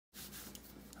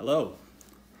Hello,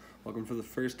 welcome for the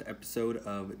first episode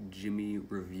of Jimmy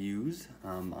Reviews.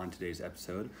 On today's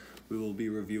episode, we will be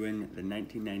reviewing the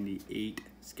 1998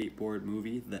 skateboard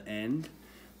movie, The End.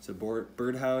 It's a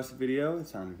Birdhouse video.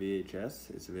 It's on VHS.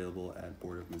 It's available at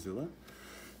Board of Missoula.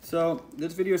 So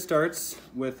this video starts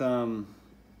with Rick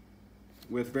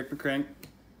McCrank.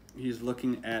 He's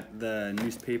looking at the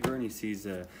newspaper and he sees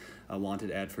a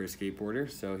wanted ad for a skateboarder,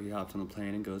 so he hops on the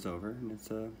plane and goes over, and it's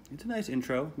a nice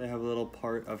intro. They have a little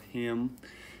part of him.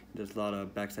 He does a lot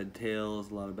of backside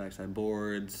tails, a lot of backside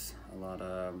boards, a lot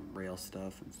of rail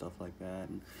stuff and stuff like that,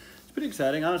 and it's pretty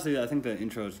exciting. Honestly, I think the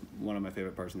intro is one of my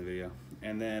favorite parts in the video.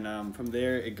 And then from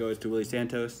there it goes to Willie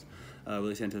Santos.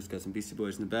 Willie Santos got some Beastie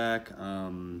Boys in the back.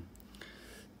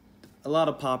 A lot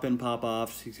of pop-in,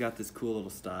 pop-offs. He's got this cool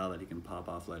little style that he can pop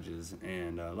off ledges,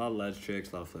 and a lot of ledge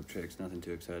tricks, a lot of flip tricks, nothing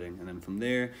too exciting. And then from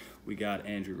there, we got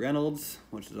Andrew Reynolds,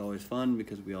 which is always fun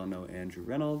because we all know Andrew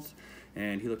Reynolds,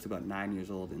 and he looks about 9 years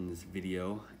old in this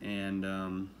video, and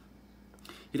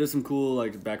he does some cool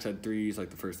like backside threes.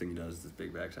 Like the first thing he does is this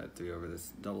big backside three over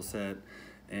this double set,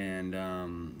 and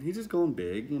he's just going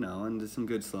big, you know, and there's some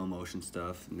good slow motion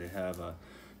stuff, and they have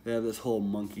this whole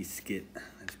monkey skit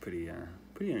that's pretty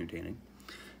entertaining.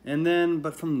 And then,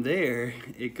 but from there,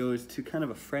 it goes to kind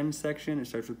of a friend section. It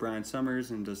starts with Brian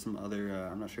Summers and does some other,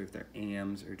 I'm not sure if they're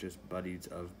AMs or just buddies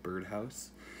of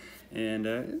Birdhouse. And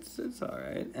it's all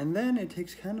right. And then it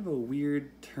takes kind of a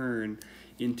weird turn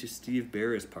into Steve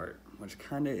Barra's part, which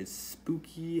kind of is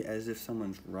spooky, as if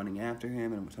someone's running after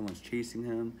him and someone's chasing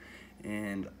him.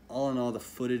 And all in all, the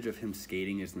footage of him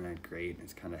skating isn't that great.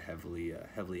 It's kind of heavily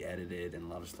edited and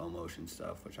a lot of slow motion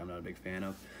stuff, which I'm not a big fan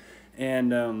of.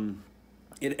 And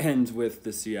it ends with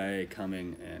the CIA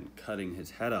coming and cutting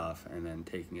his head off and then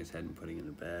taking his head and putting it in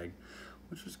a bag,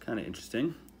 which was kind of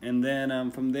interesting. And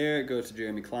then from there, it goes to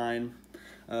Jeremy Klein.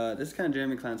 This is kind of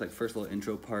Jeremy Klein's like first little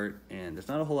intro part, and there's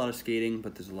not a whole lot of skating,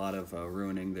 but there's a lot of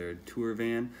ruining their tour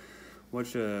van,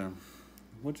 which is,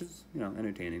 you know,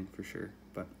 entertaining for sure.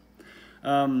 But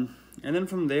and then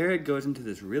from there, it goes into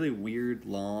this really weird,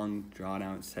 long,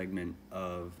 drawn-out segment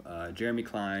of Jeremy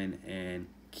Klein and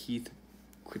Keith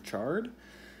Quitchard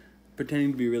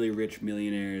pretending to be really rich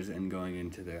millionaires and going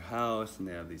into their house, and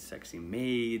they have these sexy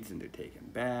maids, and they're taking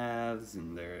baths,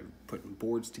 and they're putting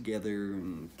boards together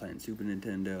and playing Super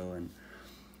Nintendo. And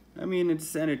I mean,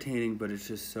 it's entertaining, but it's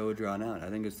just so drawn out. I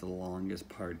think it's the longest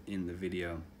part in the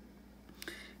video.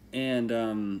 And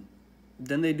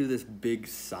then they do this big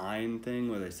sign thing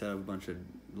where they set up a bunch of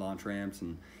launch ramps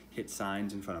and hit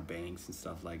signs in front of banks and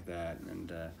stuff like that.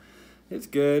 And it's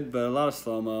good, but a lot of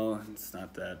slow-mo. It's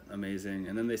not that amazing.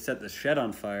 And then they set the shed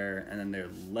on fire, and then their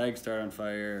legs start on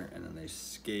fire, and then they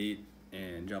skate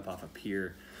and jump off a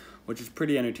pier, which is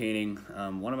pretty entertaining.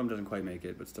 One of them doesn't quite make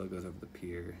it, but still goes over the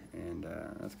pier. And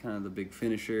that's kind of the big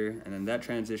finisher. And then that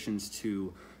transitions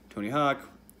to Tony Hawk,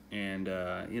 and,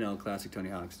 you know, classic Tony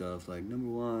Hawk stuff, like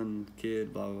 *1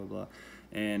 Kid, blah, blah, blah.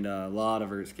 And a lot of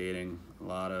vert skating, a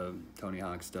lot of Tony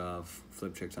Hawk stuff,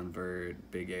 flip tricks on vert,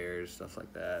 big airs, stuff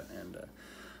like that. And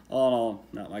all in all,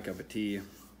 not my cup of tea,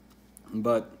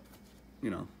 but, you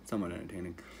know, somewhat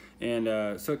entertaining.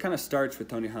 And so it kind of starts with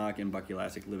Tony Hawk and Bucky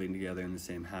Lasek living together in the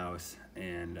same house.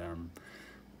 And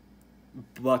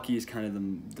Bucky's kind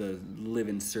of the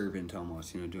live-in servant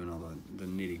almost, you know, doing all the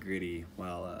nitty-gritty,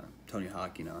 while Tony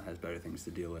Hawk, you know, has better things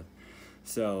to deal with.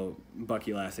 So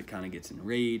Bucky Lasek kind of gets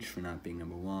enraged for not being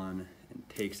 #1 and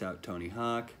takes out Tony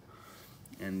Hawk.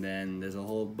 And then there's a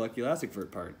whole Bucky Lasek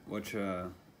vert part, which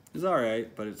is all right,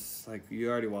 but it's like you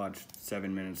already watched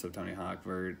 7 minutes of Tony Hawk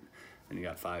vert, and you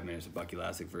got 5 minutes of Bucky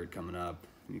Lasek vert coming up,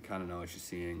 and you kind of know what you're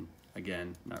seeing.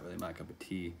 Again, not really my cup of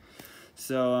tea.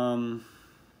 So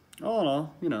all in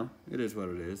all, you know, it is what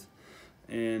it is.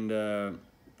 And the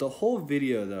whole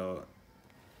video, though,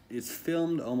 it's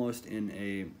filmed almost in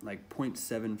a like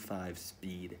 0.75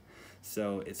 speed,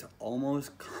 so it's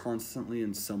almost constantly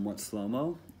in somewhat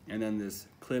slow-mo, and then there's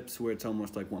clips where it's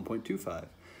almost like 1.25.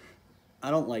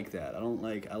 I don't like that. I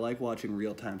like watching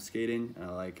real-time skating.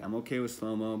 I'm okay with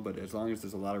slow-mo, but as long as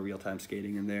there's a lot of real-time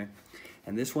skating in there.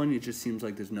 And this one, it just seems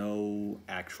like there's no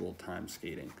actual time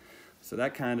skating, so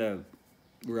that kind of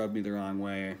rubbed me the wrong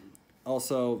way.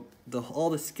 Also, all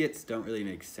the skits don't really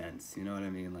make sense, you know what I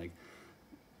mean? Like,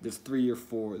 there's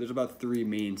about 3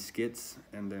 main skits,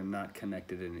 and they're not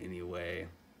connected in any way.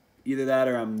 Either that,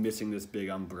 or I'm missing this big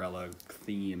umbrella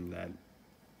theme that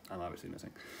I'm obviously missing.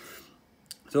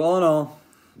 So all in all,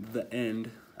 The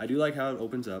End. I do like how it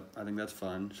opens up. I think that's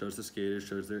fun. Shows the skaters,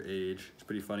 shows their age. It's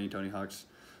pretty funny. Tony Hawk's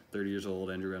 30 years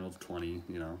old, Andrew Reynolds 20,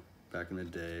 you know, back in the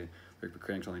day. Rick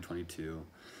McCrank's only 22.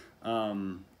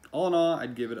 All in all,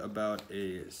 I'd give it about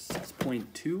a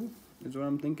 6.2 is what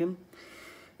I'm thinking.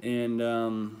 And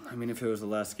I mean, if it was the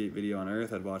last skate video on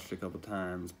earth, I'd watch it a couple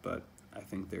times, but I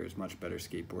think there's much better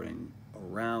skateboarding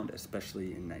around,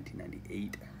 especially in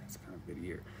 1998. That's kind of a good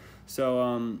year.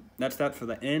 So that's that for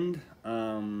the end.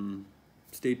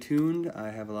 Stay tuned. I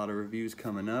have a lot of reviews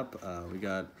coming up. We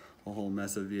got a whole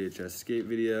mess of VHS skate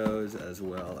videos, as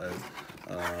well as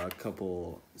a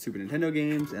couple Super Nintendo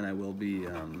games, and I will be,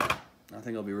 I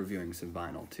think I'll be reviewing some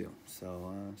vinyl too.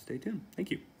 So stay tuned. Thank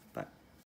you.